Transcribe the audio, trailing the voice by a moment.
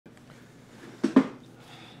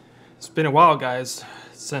It's been a while, guys,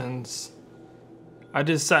 since I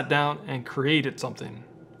just sat down and created something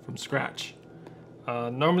from scratch.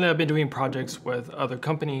 Normally I've been doing projects with other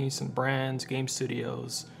companies and brands, game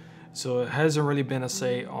studios, so it hasn't really been a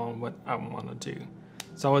say on what I want to do.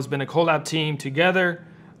 It's always been a collab team together.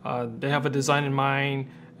 They have a design in mind,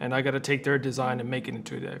 and I got to take their design and make it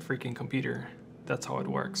into the freaking computer. That's how it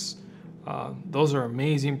works. Those are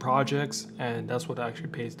amazing projects, and that's what actually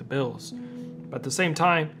pays the bills. But at the same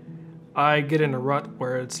time, I get in a rut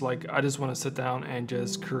where it's like I just want to sit down and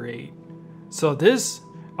just create. So this,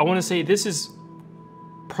 I want to say this is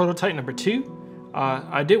prototype number 2.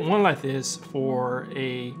 I did one like this for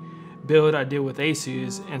a build I did with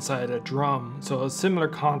Asus inside a drum. So a similar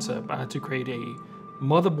concept. I had to create a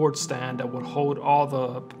motherboard stand that would hold all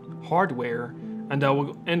the hardware and that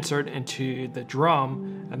will insert into the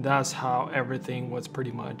drum, and that's how everything was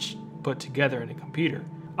pretty much put together in a computer.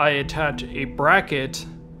 I attach a bracket,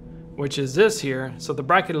 which is this here. So the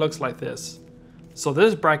bracket looks like this. So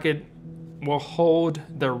this bracket will hold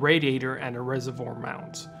the radiator and the reservoir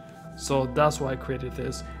mount. So that's why I created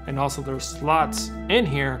this. And also there's slots in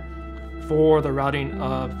here for the routing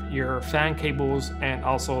of your fan cables and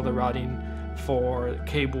also the routing for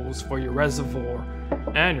cables for your reservoir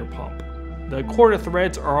and your pump. The quarter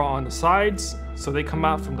threads are on the sides, so they come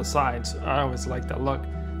out from the sides. I always like that look,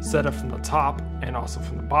 set up from the top and also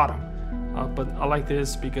from the bottom. But I like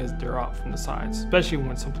this because they're out from the sides, especially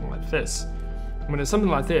when something like this. When it's something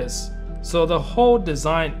like this, so the whole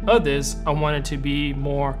design of this, I want it to be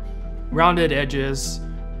more rounded edges,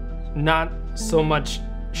 not so much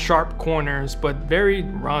sharp corners, but very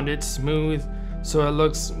rounded, smooth, so it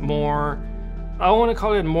looks more, I want to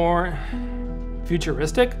call it more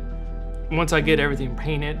futuristic once I get everything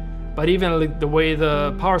painted. But even like the way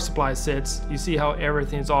the power supply sits, you see how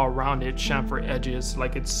everything's all rounded, chamfer edges,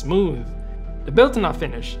 like it's smooth. The build's not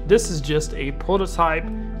finished. This is just a prototype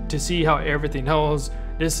to see how everything holds.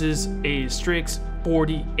 This is a Strix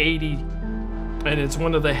 4080, and it's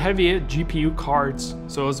one of the heavier GPU cards,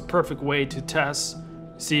 so it's a perfect way to test,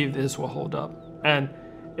 see if this will hold up. And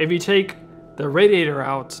if you take the radiator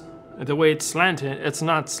out, the way it's slanted, it's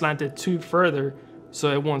not slanted too further,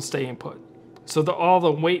 so it won't stay input. So all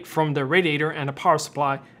the weight from the radiator and the power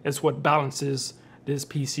supply is what balances this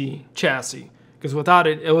PC chassis. Because without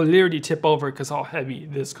it, it will literally tip over because how heavy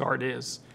this card is.